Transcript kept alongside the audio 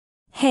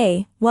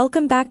Hey,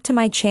 welcome back to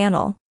my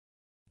channel.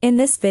 In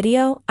this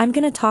video, I'm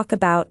gonna talk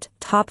about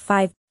top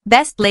 5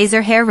 best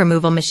laser hair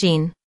removal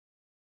machine.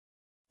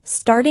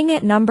 Starting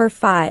at number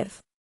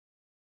 5.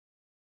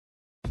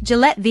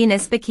 Gillette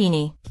Venus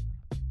Bikini.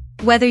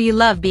 Whether you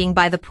love being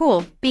by the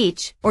pool,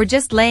 beach, or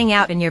just laying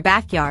out in your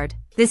backyard,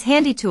 this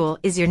handy tool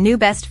is your new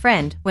best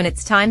friend when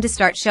it's time to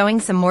start showing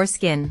some more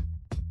skin.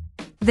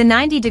 The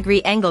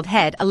 90-degree angled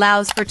head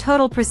allows for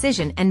total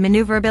precision and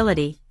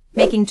maneuverability,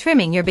 making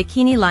trimming your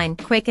bikini line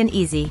quick and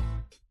easy.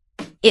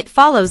 It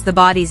follows the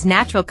body's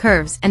natural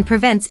curves and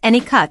prevents any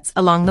cuts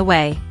along the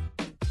way.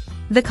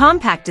 The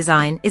compact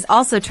design is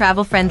also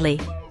travel-friendly,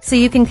 so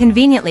you can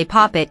conveniently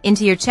pop it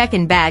into your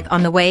check-in bag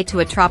on the way to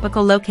a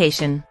tropical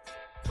location.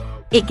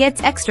 It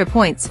gets extra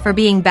points for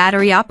being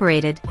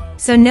battery-operated,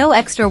 so no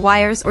extra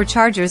wires or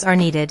chargers are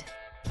needed.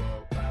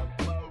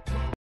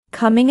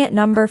 Coming at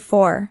number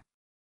 4.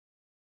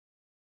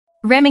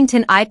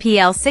 Remington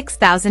IPL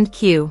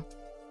 6000Q.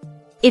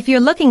 If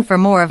you're looking for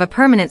more of a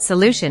permanent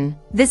solution,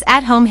 this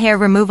at-home hair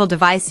removal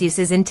device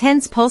uses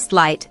intense pulsed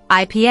light,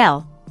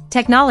 IPL,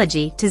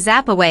 technology to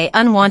zap away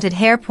unwanted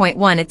hair.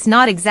 1 It's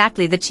not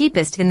exactly the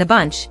cheapest in the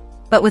bunch,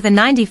 but with a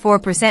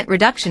 94%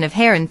 reduction of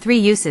hair in 3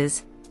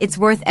 uses, it's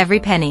worth every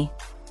penny.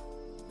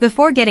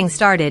 Before getting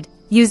started,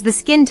 use the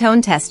skin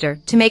tone tester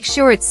to make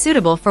sure it's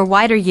suitable for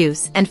wider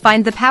use and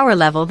find the power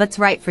level that's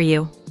right for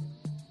you.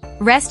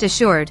 Rest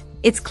assured,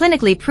 it's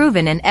clinically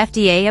proven and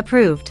FDA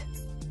approved.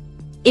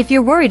 If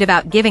you're worried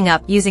about giving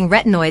up using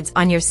retinoids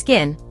on your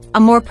skin, a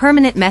more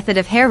permanent method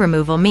of hair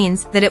removal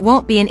means that it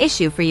won't be an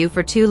issue for you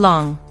for too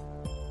long.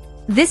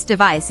 This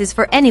device is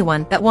for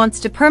anyone that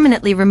wants to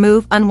permanently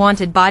remove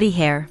unwanted body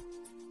hair.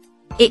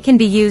 It can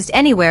be used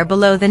anywhere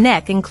below the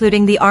neck,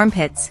 including the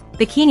armpits,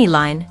 bikini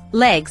line,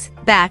 legs,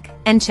 back,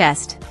 and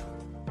chest.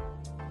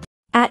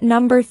 At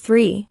number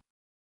 3.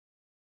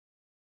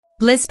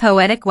 Bliss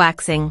Poetic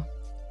Waxing.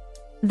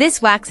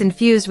 This wax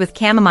infused with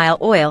chamomile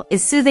oil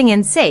is soothing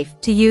and safe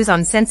to use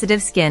on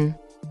sensitive skin.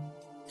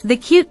 The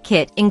cute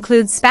kit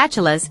includes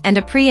spatulas and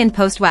a pre- and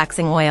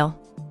post-waxing oil.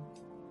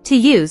 To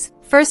use,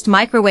 first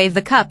microwave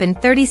the cup in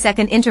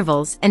 30-second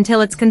intervals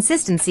until its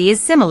consistency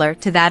is similar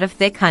to that of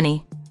thick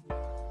honey.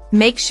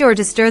 Make sure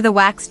to stir the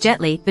wax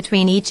gently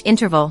between each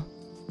interval.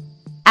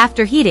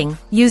 After heating,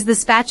 use the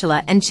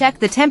spatula and check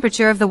the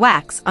temperature of the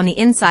wax on the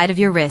inside of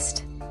your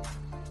wrist.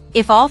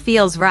 If all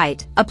feels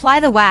right, apply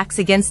the wax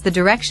against the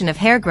direction of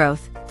hair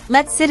growth,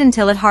 let sit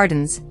until it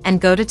hardens,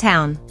 and go to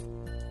town.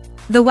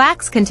 The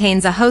wax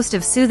contains a host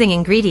of soothing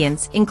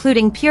ingredients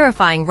including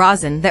purifying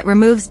rosin that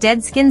removes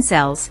dead skin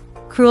cells,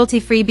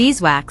 cruelty-free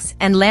beeswax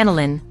and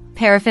lanolin,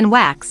 paraffin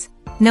wax,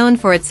 known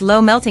for its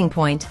low melting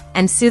point,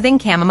 and soothing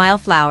chamomile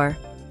flower.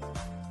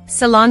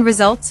 Salon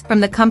results from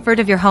the comfort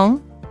of your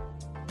home?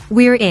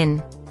 We're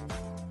in.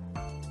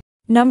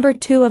 Number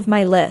 2 of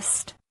my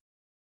list.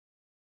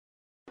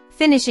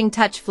 Finishing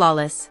touch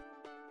flawless.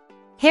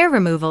 Hair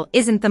removal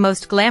isn't the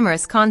most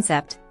glamorous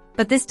concept,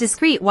 but this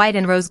discreet white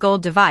and rose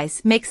gold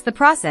device makes the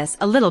process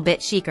a little bit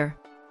chicer.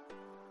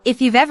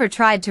 If you've ever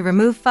tried to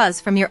remove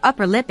fuzz from your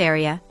upper lip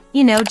area,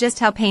 you know just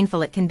how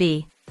painful it can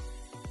be.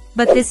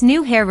 But this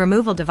new hair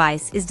removal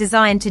device is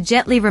designed to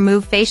gently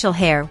remove facial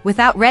hair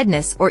without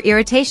redness or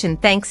irritation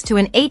thanks to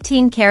an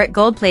 18-karat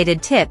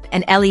gold-plated tip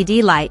and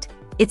LED light.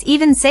 It's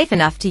even safe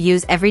enough to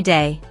use every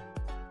day.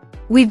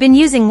 We've been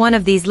using one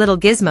of these little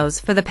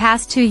gizmos for the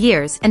past 2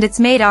 years and it's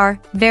made our,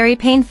 very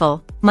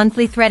painful,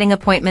 monthly threading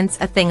appointments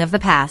a thing of the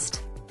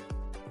past.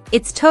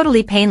 It's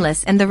totally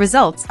painless and the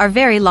results are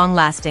very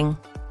long-lasting.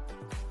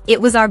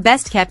 It was our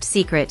best-kept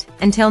secret,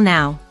 until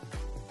now.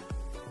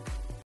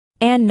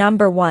 And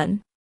number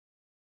 1.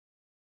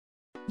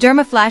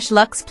 DERMAFLASH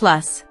LUXE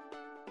Plus.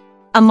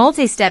 A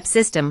multi-step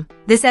system,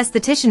 this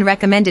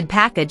esthetician-recommended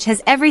package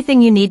has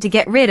everything you need to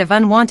get rid of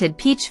unwanted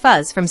peach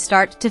fuzz from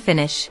start to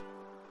finish.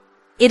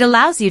 It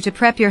allows you to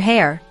prep your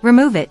hair,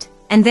 remove it,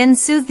 and then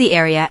soothe the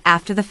area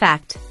after the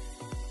fact.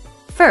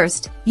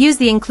 First, use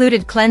the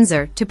included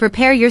cleanser to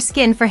prepare your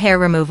skin for hair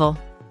removal.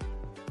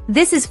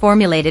 This is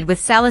formulated with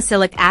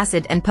salicylic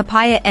acid and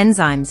papaya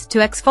enzymes to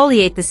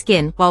exfoliate the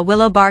skin while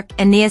willow bark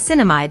and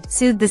niacinamide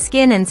soothe the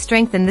skin and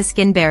strengthen the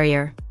skin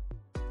barrier.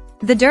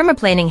 The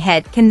dermaplaning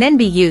head can then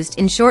be used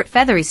in short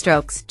feathery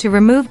strokes to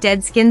remove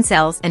dead skin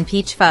cells and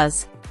peach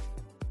fuzz.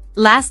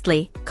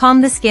 Lastly, calm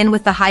the skin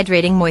with the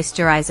hydrating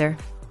moisturizer.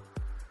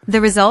 The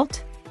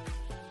result?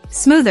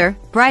 Smoother,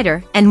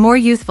 brighter, and more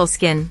youthful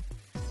skin.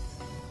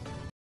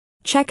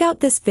 Check out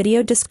this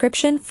video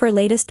description for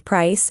latest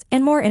price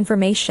and more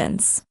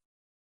informations.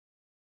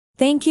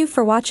 Thank you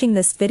for watching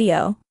this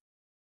video.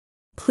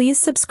 Please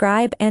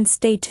subscribe and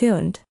stay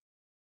tuned.